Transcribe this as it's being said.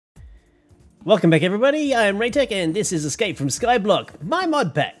Welcome back, everybody. I am Raetac, and this is Escape from Skyblock, my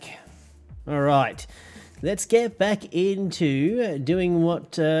mod pack. Alright, let's get back into doing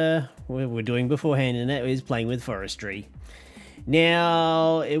what we were doing beforehand, and that is playing with forestry.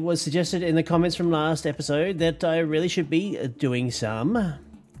 Now, it was suggested in the comments from last episode that I really should be doing some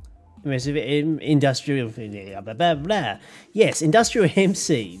industrial hemp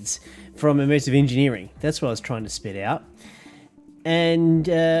seeds from immersive engineering. That's what I was trying to spit out. And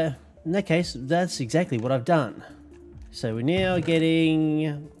in that case, that's exactly what I've done. So we're now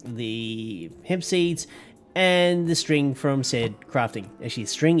getting the hemp seeds and the string from said crafting. Actually,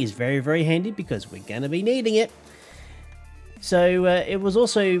 string is very, very handy because we're going to be needing it. So it was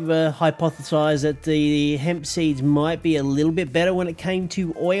also hypothesized that the hemp seeds might be a little bit better when it came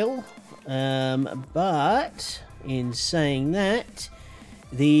to oil. But in saying that,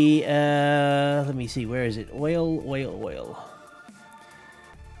 the let me see, where is it? Oil.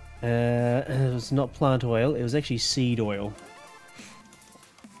 It was not plant oil, it was actually seed oil.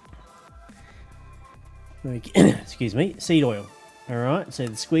 Excuse me, seed oil. Alright, so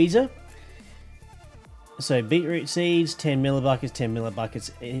the squeezer. So beetroot seeds, 10 millibuckets, 10 millibuckets.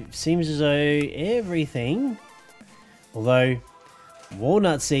 It seems as though everything, although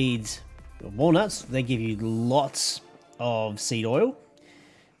walnut seeds, walnuts, they give you lots of seed oil.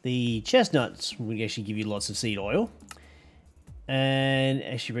 The chestnuts will actually give you lots of seed oil. And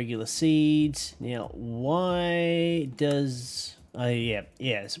actually regular seeds. Now, why does... Oh, yeah,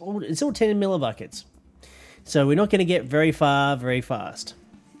 it's all 10 millibuckets. So we're not going to get very far very fast.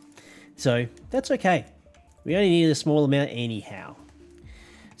 So that's okay. We only need a small amount anyhow.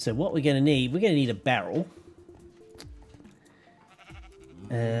 So what we're going to need a barrel.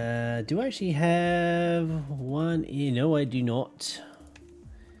 Do I actually have one? No, I do not.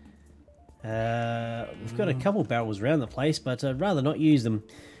 We've got a couple barrels around the place, but I'd rather not use them.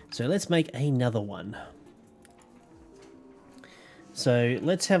 So let's make another one. So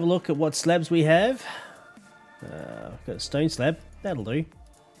let's have a look at what slabs we have. I've got a stone slab. That'll do.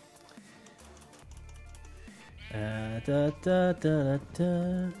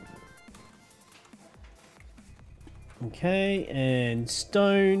 Okay, and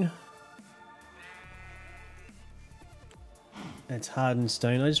stone. That's hardened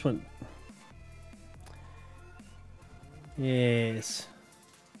stone. I just want... Yes.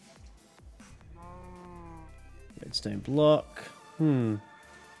 Redstone block. Looks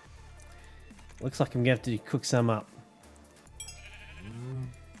like I'm going to have to cook some up.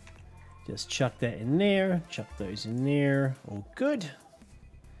 Just chuck that in there. Chuck those in there. All good.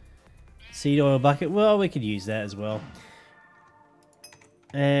 Seed oil bucket. Well, we could use that as well.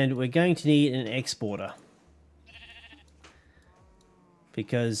 And we're going to need an exporter.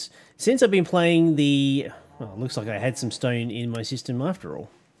 Because since I've been playing the... Well, looks like I had some stone in my system after all.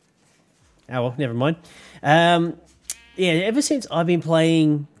 Oh well, never mind. Yeah, ever since I've been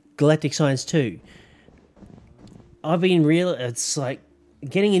playing Galactic Science 2, I've been it's like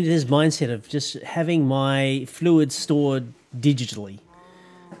getting into this mindset of just having my fluids stored digitally.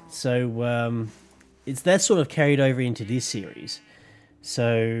 So it's that sort of carried over into this series.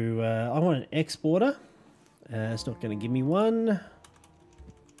 So I want an exporter. It's not going to give me one.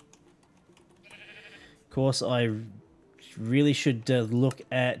 Of course, I really should look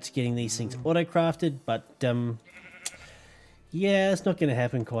at getting these things auto-crafted, but yeah, it's not going to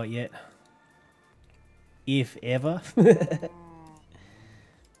happen quite yet. If ever.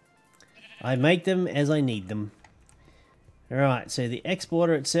 I make them as I need them. Alright, so the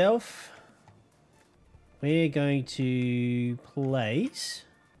exporter itself, we're going to place...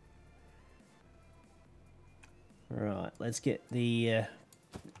 Right, let's get the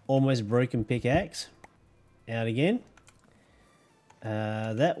almost broken pickaxe out again.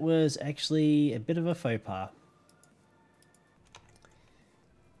 That was actually a bit of a faux pas.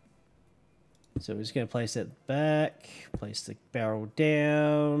 So we're just going to place that back, place the barrel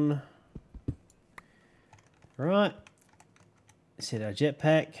down. Right. Set our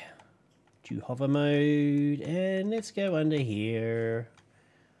jetpack to hover mode, and let's go under here.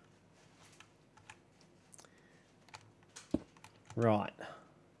 Right.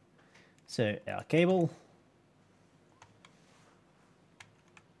 So our cable.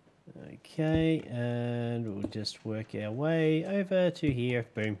 Okay, and we'll just work our way over to here.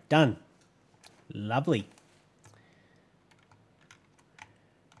 Boom, done. Lovely.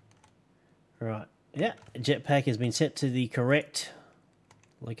 Right, yeah, jetpack has been set to the correct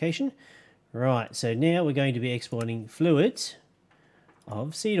location. Right, so now we're going to be exporting fluids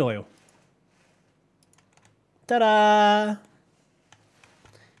of seed oil. Ta-da!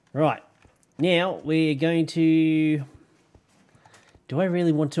 Right, now we're going to do I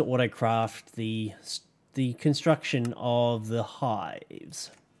really want to autocraft the construction of the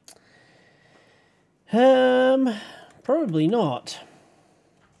hives? Probably not.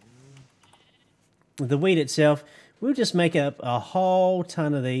 The wheat itself, we'll just make up a whole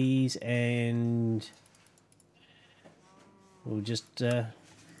ton of these and we'll just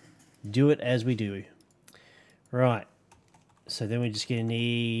do it as we do. Right. So then we're just going to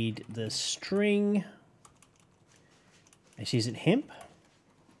need the string. Actually, is it hemp?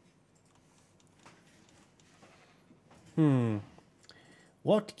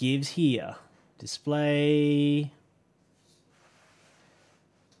 What gives here? Display.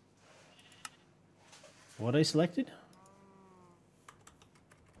 What I selected?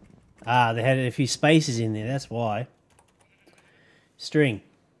 Ah, they had a few spaces in there, that's why. String.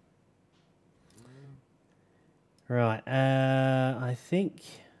 Right, I think,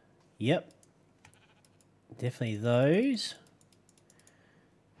 yep. Definitely those.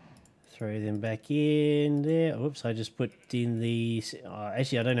 Throw them back in there. Oops, I just put in the...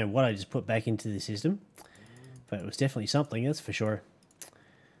 actually, I don't know what I just put back into the system. But it was definitely something, that's for sure.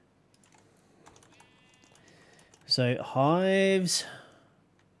 So, hives.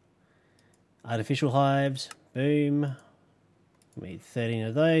 Artificial hives. Boom. Made 13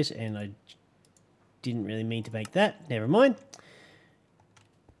 of those, and I didn't really mean to make that. Never mind.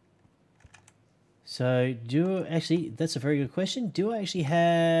 So, actually, that's a very good question. Do I actually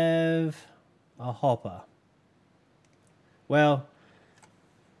have a hopper? Well,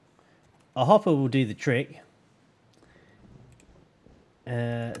 a hopper will do the trick.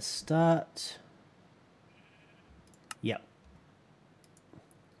 Start. Yep.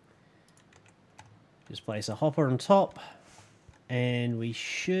 Just place a hopper on top, and we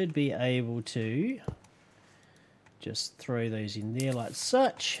should be able to just throw those in there like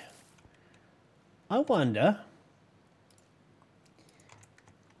such. I wonder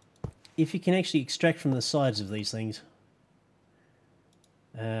if you can actually extract from the sides of these things.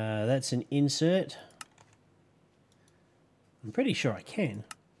 That's an insert. I'm pretty sure I can.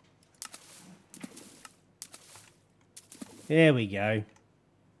 There we go.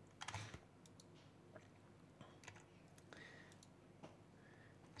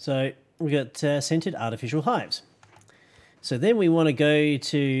 So we've got centered artificial hives. So then we want to go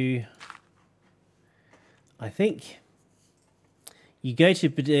to, I think, you go to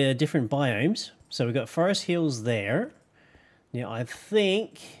different biomes. So we've got forest hills there. Now I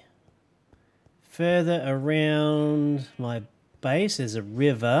think further around my base there's a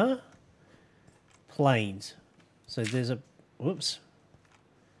river, plains. So there's a, whoops.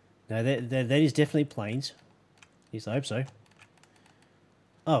 No, that is definitely plains. At least I hope so.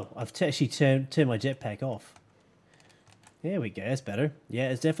 Oh, I've actually turned my jetpack off. There we go, that's better. Yeah,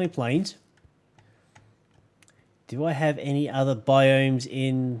 it's definitely plains. Do I have any other biomes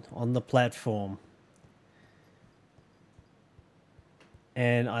on the platform?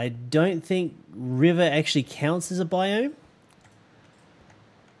 And I don't think river actually counts as a biome.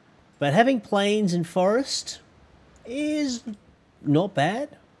 But having plains and forest is not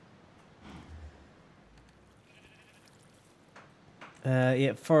bad.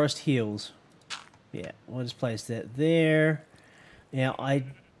 Yeah, forest hills. Yeah, I'll just place that there. Now, I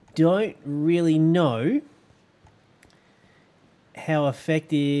don't really know how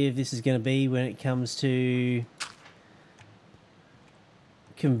effective this is going to be when it comes to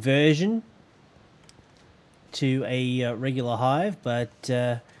conversion to a regular hive, but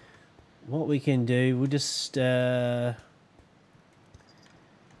what we can do, we'll just maybe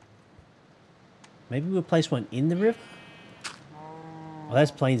we'll place one in the river. Oh, that's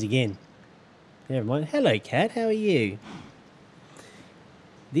plains again. Never mind. Hello, cat. How are you?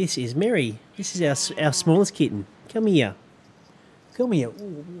 This is Mary. This is our smallest kitten. Come here. Come here.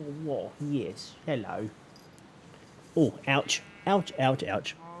 Oh, yes. Hello. Oh, ouch. Ouch, ouch,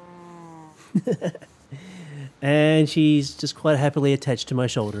 ouch. And she's just quite happily attached to my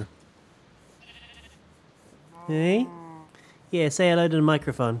shoulder. Hey? Yeah, say hello to the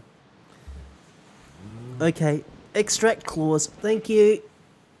microphone. Okay. Extract claws. Thank you.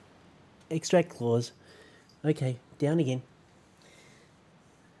 Extract claws. Okay, down again.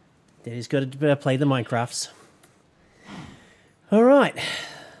 Daddy's got to play the Minecrafts. Alright.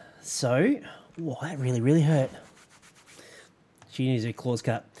 So, whoa, that really hurt. She needs her claws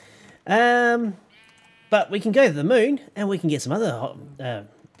cut. But we can go to the moon and we can get some other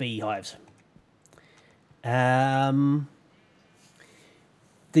beehives. The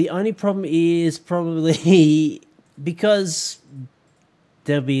only problem is probably because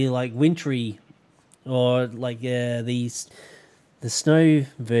there'll be like wintry or like the snow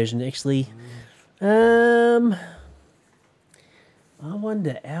version actually. I I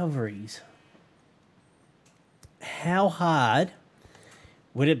wonder, alveries. How hard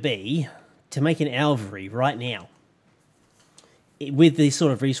would it be to make an alvery right now with these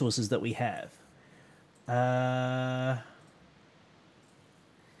sort of resources that we have?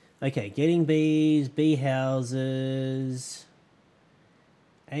 Okay, getting bees, bee houses,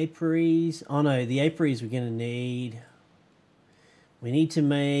 apiaries. Oh no, the apiaries we're going to need. We need to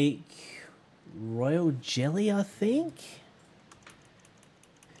make royal jelly, I think.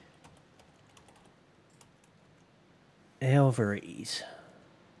 Alveries.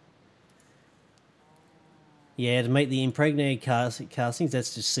 Yeah, to make the impregnated castings,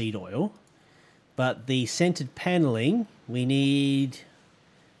 that's just seed oil. But the scented paneling, we need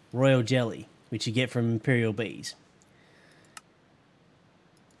royal jelly, which you get from imperial bees.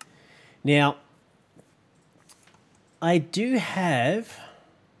 Now, I do have...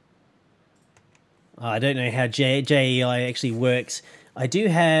 I don't know how JEI actually works. I do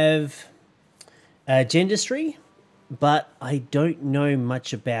have Gendistry, but I don't know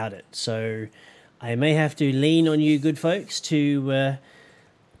much about it. So I may have to lean on you good folks to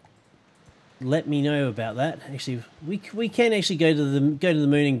let me know about that. Actually, we can actually go to the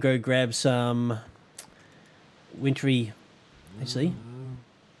moon and go grab some wintry. Actually,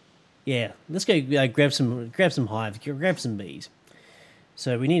 yeah, let's go grab some hives, grab some bees.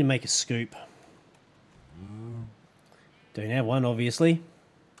 So we need to make a scoop. Don't have one, obviously.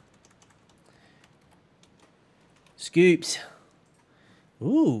 Scoops.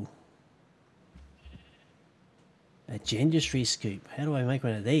 Ooh. A Gendistry scoop. How do I make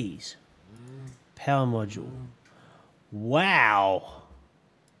one of these? Power module. Wow.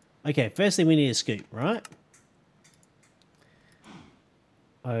 Okay, firstly we need a scoop, right?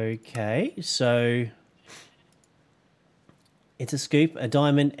 Okay, so it's a scoop, a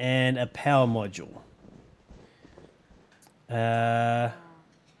diamond, and a power module. Okay,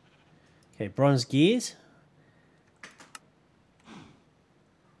 bronze gears.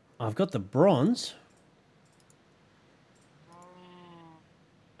 I've got the bronze.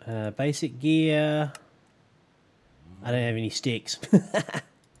 Basic gear. I don't have any sticks.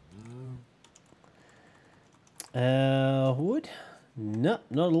 Wood? No,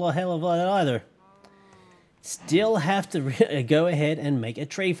 not a lot hell of that either. Still have to go ahead and make a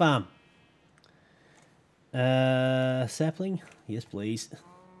tree farm. Sapling? Yes, please.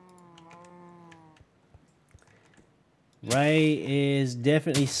 Ray is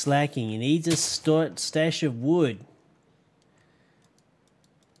definitely slacking. He needs a stash of wood.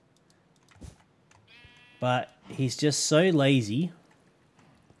 But he's just so lazy.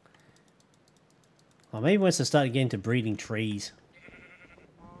 Or maybe once I start getting to breeding trees,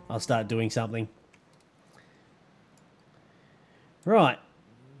 I'll start doing something. Right.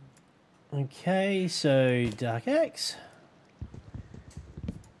 Okay, so Dark Axe.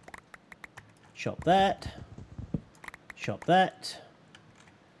 Chop that. Chop that.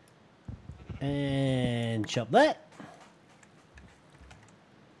 And chop that.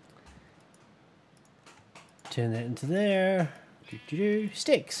 Turn that into there.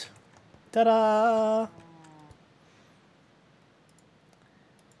 Sticks. Ta-da!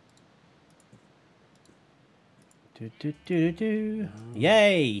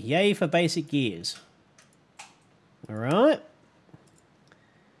 Yay! Yay for basic gears. Alright.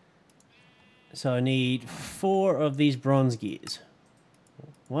 So I need 4 of these bronze gears.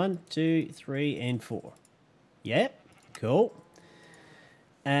 1, 2, 3, and 4. Yep. Cool.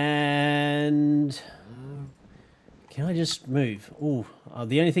 And... can I just move? Ooh,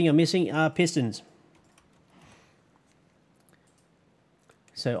 the only thing I'm missing are pistons.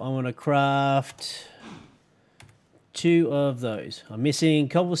 So I want to craft 2 of those. I'm missing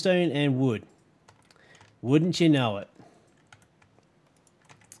cobblestone and wood. Wouldn't you know it?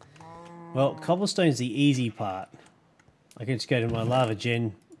 Well, cobblestone's the easy part. I can just go to my lava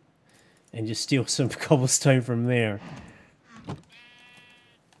gen and just steal some cobblestone from there.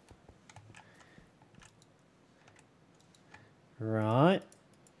 Right.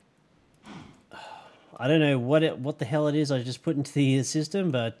 I don't know what the hell it is I just put into the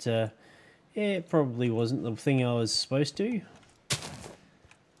system, but yeah, it probably wasn't the thing I was supposed to.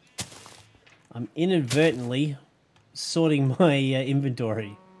 I'm inadvertently sorting my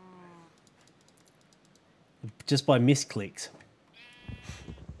inventory just by misclicks.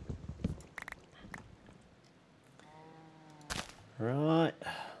 Right.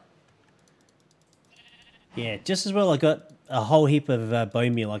 Yeah, just as well I got a whole heap of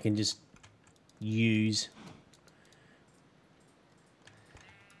bone meal I can just use.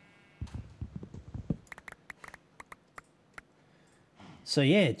 So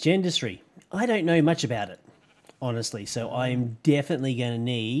yeah, Gendistry. I don't know much about it. honestly. So I'm definitely going to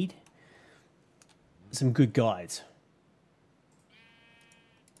need some good guides.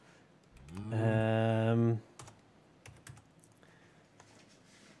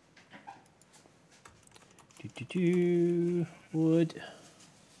 Wood.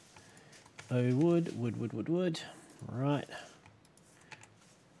 Oh, wood. Right.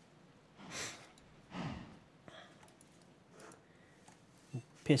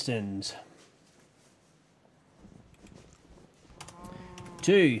 Pistons.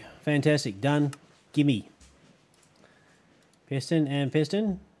 2. Fantastic. Done. Gimme. Piston and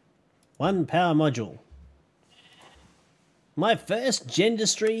piston. 1 power module. My first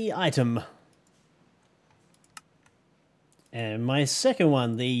gendustry item. And my second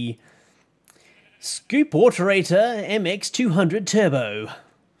one, the Scoop Autorator MX200 Turbo.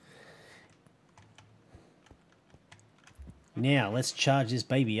 Now, let's charge this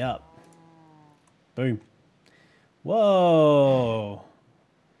baby up. Boom. Whoa.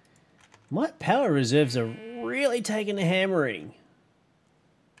 My power reserves are really taking a hammering.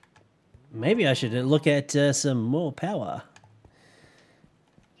 Maybe I should look at some more power.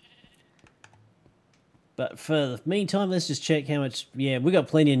 But for the meantime, let's just check how much... Yeah, we got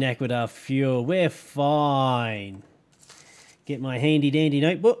plenty of knack with our fuel. We're fine. Get my handy-dandy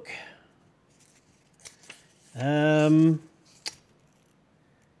notebook.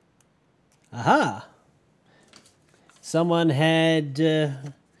 Aha! Someone had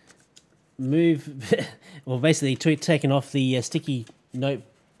moved... well, basically taken off the sticky note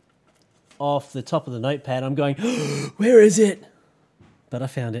off the top of the notepad. I'm going, where is it? But I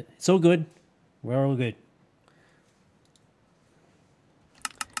found it. It's all good. We're all good.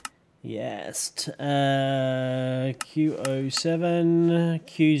 Yes. Q07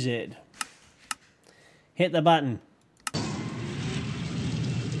 QZ. Hit the button.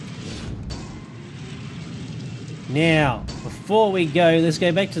 Now, before we go, let's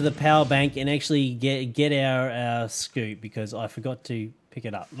go back to the power bank and actually get our scoop, because I forgot to pick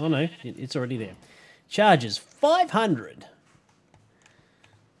it up. Oh no, it's already there. Charges 500.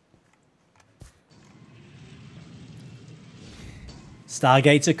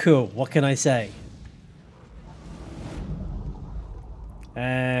 Stargates are cool. What can I say?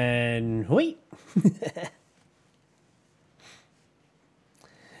 And wait.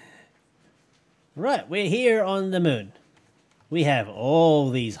 Right, we're here on the moon. We have all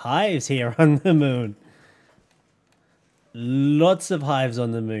these hives here on the moon. Lots of hives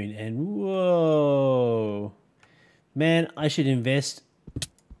on the moon. And whoa. Man, I should invest.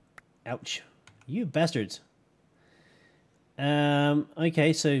 Ouch. You bastards.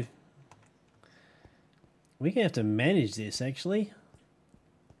 Okay, so we're gonna have to manage this, actually.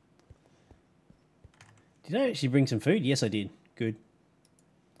 Did I actually bring some food? Yes, I did. Good.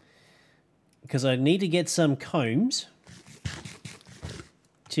 Because I need to get some combs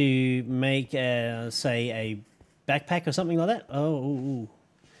to make, say, a backpack or something like that. Oh,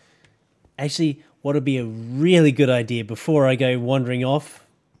 actually, what would be a really good idea before I go wandering off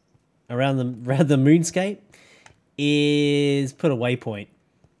around the moonscape is put a waypoint,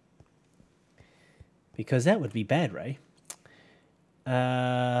 because that would be bad, Ray.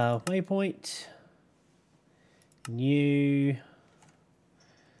 Waypoint, new,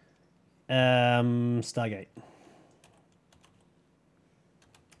 Stargate.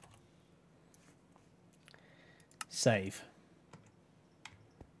 Save.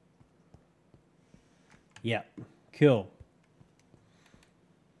 Yeah, cool.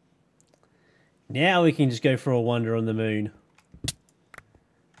 Now we can just go for a wander on the moon.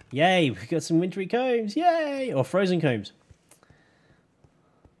 Yay, we've got some wintry combs. Yay! Or frozen combs.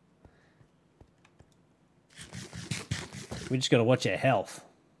 We just got to watch our health.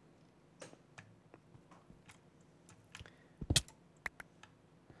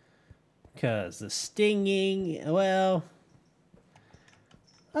 Because the stinging, well,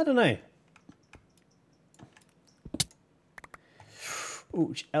 I don't know.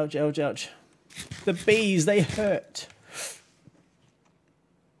 Ouch, ouch, ouch, ouch. The bees, they hurt.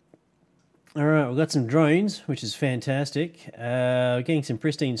 Alright, we've got some drones, which is fantastic. We're getting some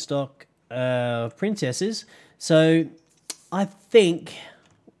pristine stock princesses. So I think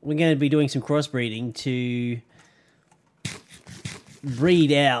we're going to be doing some crossbreeding to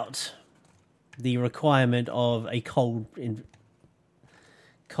breed out the requirement of a cold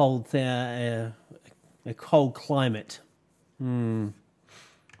climate.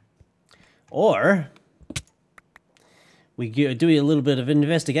 Or we do a little bit of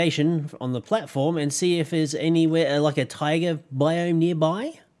investigation on the platform and see if there's anywhere like a tiger biome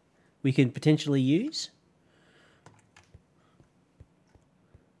nearby we can potentially use.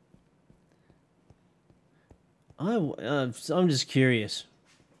 I'm just curious.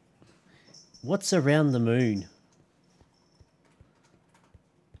 What's around the moon?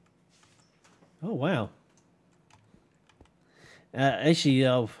 Oh, wow.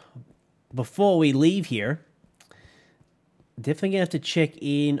 Actually, before we leave here, definitely gonna have to check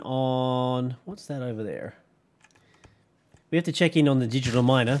in on... What's that over there? We have to check in on the digital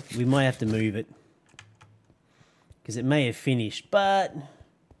miner. We might have to move it. Because it may have finished, but...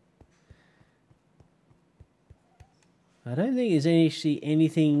 I don't think there's actually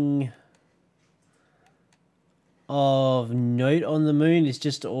anything of note on the moon. It's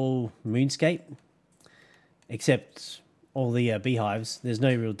just all moonscape. Except all the beehives. There's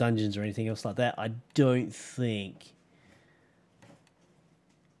no real dungeons or anything else like that. I don't think.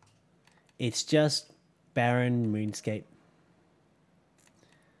 It's just barren moonscape.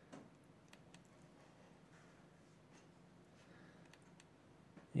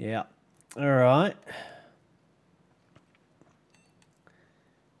 Yeah. Alright.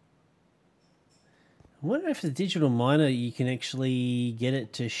 I wonder if the digital miner, you can actually get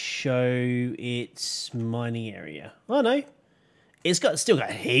it to show its mining area. Oh no, it's still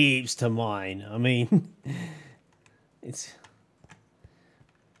got heaps to mine. I mean, we're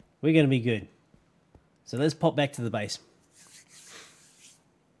going to be good. So let's pop back to the base.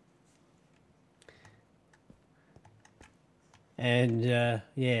 And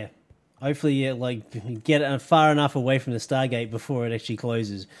yeah, hopefully like get it far enough away from the Stargate before it actually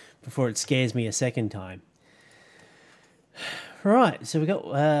closes. Before it scares me a second time. Right, so we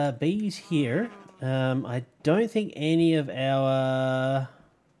got bees here. I don't think any of our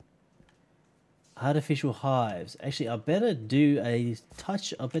artificial hives. Actually, I better do a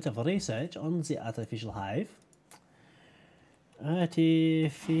bit of research on the artificial hive.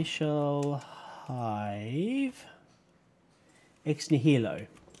 Artificial hive ex nihilo.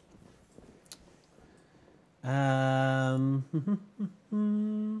 It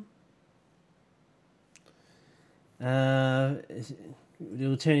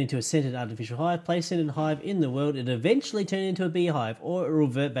will turn into a scented artificial hive. Place scented hive in the world. It eventually turn into a beehive, or it will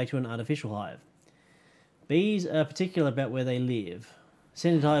revert back to an artificial hive. Bees are particular about where they live.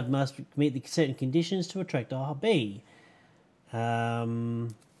 Scented hive must meet the certain conditions to attract a bee. Yeah,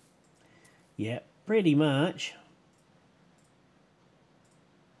 pretty much.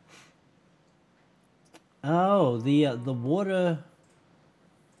 Oh, the water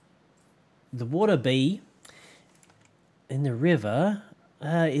bee in the river.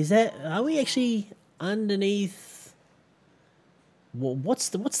 Are we actually underneath? What's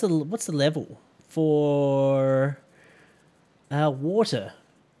the level for water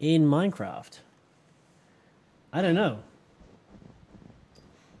in Minecraft? I don't know.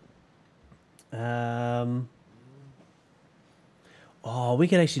 Oh, we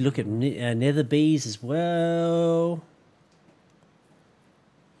could actually look at nether bees as well.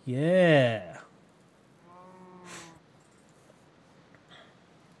 Yeah.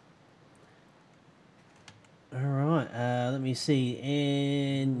 All right. Let me see.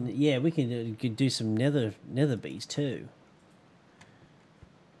 And yeah, we can do some nether bees too.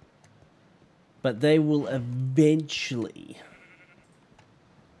 But they will eventually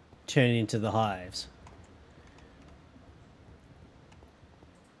turn into the hives.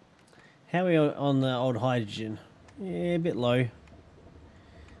 How are we on the old hydrogen? Yeah, a bit low.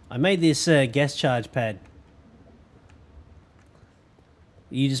 I made this gas charge pad.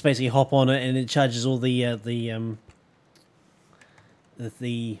 You just basically hop on it and it charges all the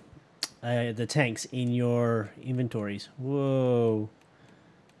tanks in your inventories. Whoa.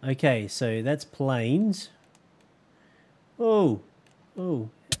 Okay, so that's planes. Oh. Oh.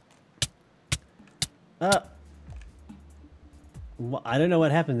 I don't know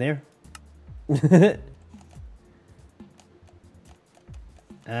what happened there.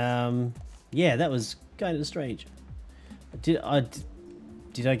 Yeah, that was kind of strange. Did I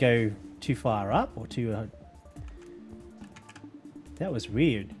go too far up or too? That was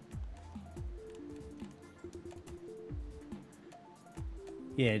weird.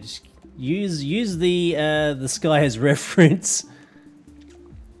 Yeah, just use the sky as reference.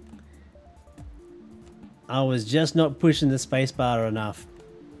 I was just not pushing the spacebar enough.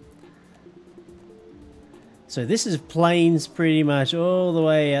 So this is plains pretty much all the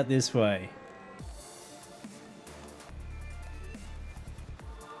way out this way.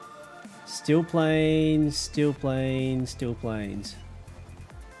 Still plains, still plains, still plains.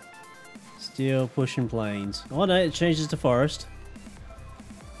 Still pushing plains. Oh no, it changes to forest.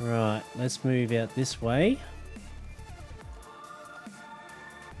 Right, let's move out this way.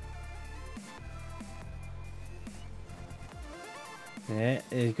 Yeah,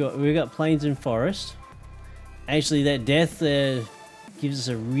 we've got plains and forest. Actually, that death gives us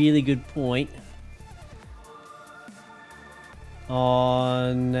a really good point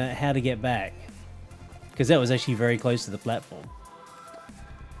on how to get back. Because that was actually very close to the platform.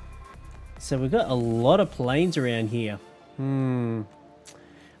 So we've got a lot of planes around here. I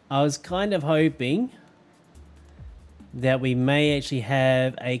was kind of hoping that we may actually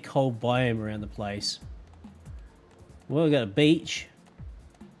have a cold biome around the place. Well, we've got a beach.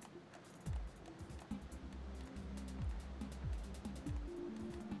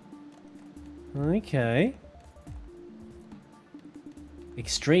 Okay.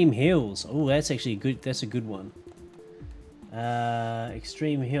 Extreme Hills. Oh, that's actually good. That's a good one.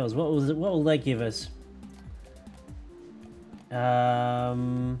 Extreme Hills. What was it? What will they give us?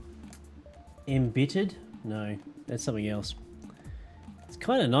 Embittered? No, that's something else. It's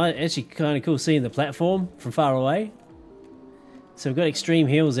kind of nice. Actually, kind of cool seeing the platform from far away. So we've got Extreme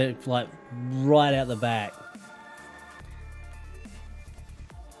Hills that like right out the back.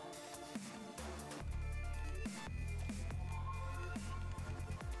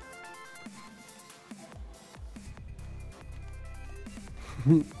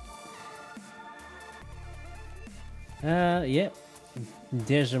 Yep.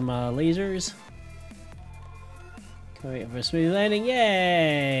 There's my lasers. Coming up for a smooth landing.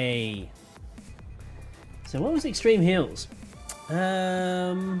 Yay! So what was Extreme Hills?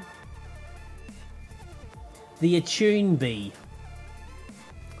 The Attune Bee.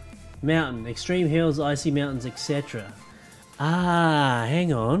 Mountain. Extreme Hills, Icy Mountains, etc. Ah,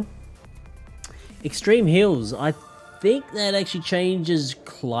 hang on. Extreme Hills. I think that actually changes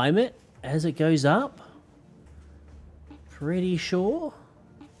climate as it goes up. Pretty sure.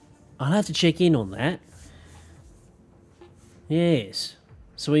 I'll have to check in on that. Yes.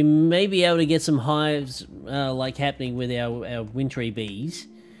 So we may be able to get some hives like happening with our wintry bees.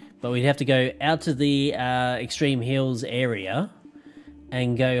 But we'd have to go out to the Extreme Hills area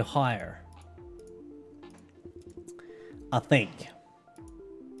and go higher. I think.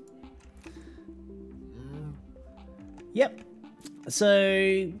 Yep.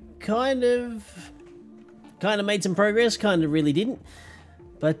 So kind of made some progress, kind of really didn't.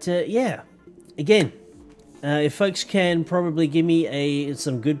 But yeah, again, if folks can probably give me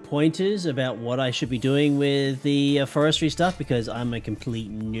some good pointers about what I should be doing with the forestry stuff, because I'm a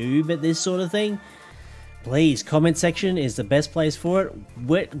complete noob at this sort of thing, please, comment section is the best place for it.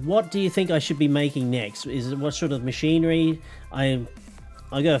 What do you think I should be making next? Is it what sort of machinery? I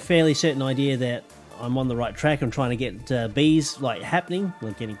got a fairly certain idea that I'm on the right track. I'm trying to get bees like happening,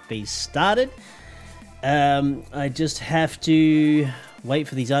 like getting bees started. I just have to wait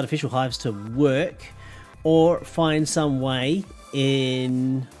for these artificial hives to work, or find some way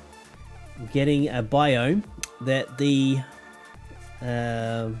in getting a biome that the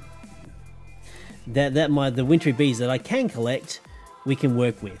the wintry bees that I can collect, we can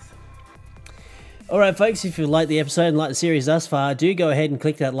work with. Alright folks, if you liked the episode and like the series thus far, do go ahead and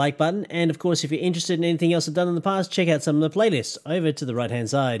click that like button, and of course if you're interested in anything else I've done in the past, check out some of the playlists over to the right hand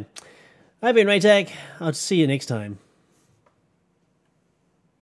side. I've been Raetac. I'll see you next time.